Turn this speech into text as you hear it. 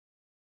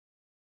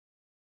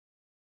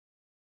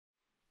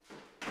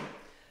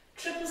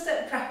Triple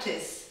step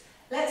practice.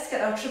 Let's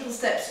get our triple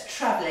steps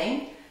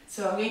travelling.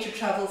 So I'm going to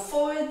travel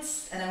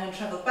forwards and I'm going to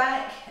travel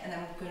back and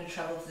I'm going to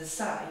travel to the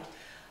side.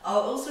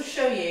 I'll also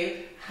show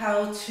you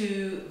how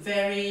to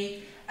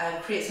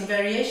create some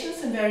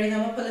variations and vary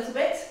them up a little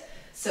bit.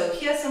 So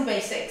here's some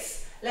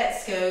basics.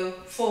 Let's go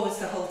forwards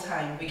the whole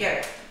time. We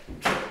go.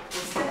 Triple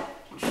step,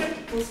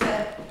 triple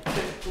step,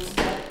 triple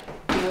step,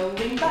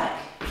 going back.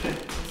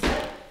 Triple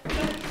step,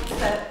 triple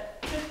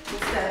step, triple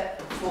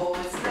step,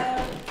 forwards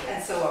there,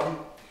 and so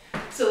on.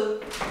 So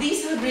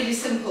these are really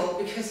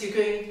simple because you're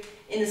going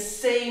in the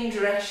same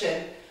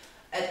direction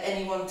at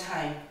any one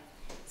time.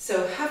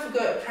 So have a go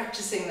at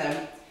practicing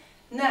them.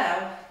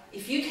 Now,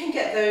 if you can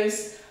get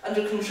those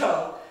under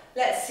control,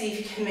 let's see if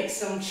you can make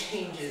some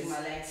changes in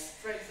my legs.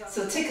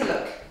 So take a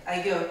look.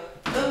 I go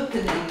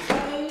open and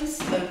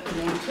close, open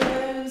and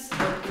close,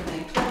 open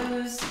and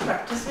close.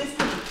 Practice with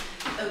me.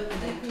 Open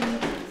and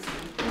close,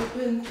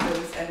 open,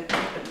 close and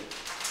open.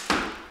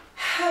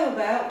 How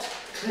about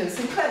close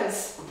and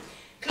close?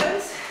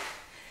 Close,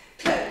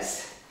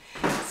 close.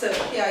 So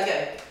here I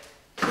go.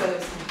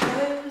 Close and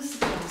close,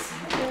 close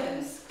and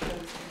close,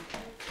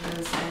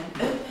 close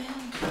and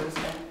open, close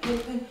and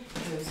open,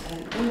 close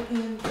and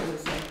open,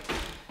 close and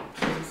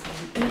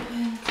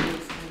open,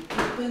 close and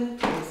open,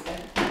 close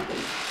and open.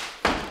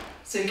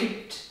 So you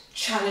could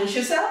challenge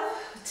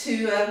yourself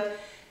to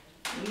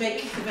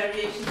make the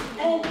variations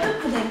and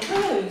open and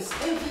close,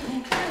 open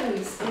and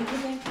close,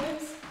 open and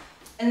close.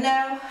 And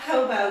now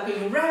how about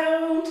going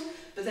round,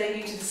 but then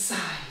going to the side.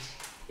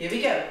 Here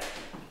we go.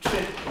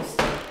 Triple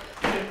step,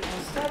 triple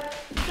step,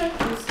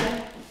 triple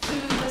step to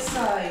the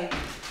side.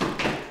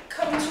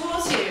 Come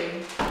towards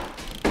you.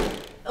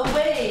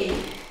 Away.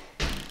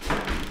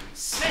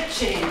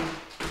 Switching.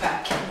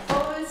 Back and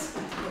forwards,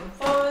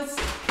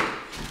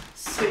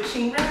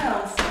 switching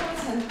round,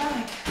 forwards and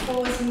back,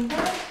 forwards and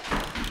back,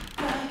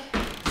 back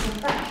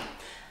and back.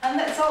 And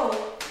that's all,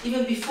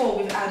 even before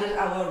we've added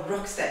our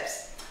rock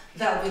steps.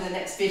 That'll be the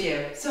next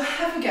video. So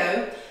have a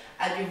go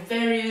at your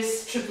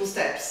various triple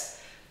steps.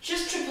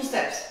 Just triple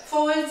steps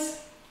forwards,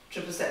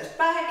 triple steps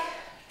back,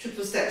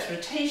 triple steps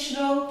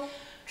rotational,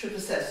 triple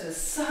steps to the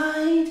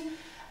side,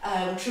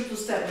 triple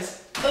step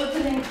with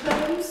open and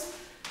close,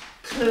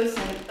 close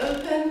and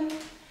open.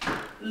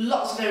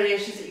 Lots of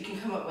variations that you can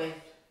come up with.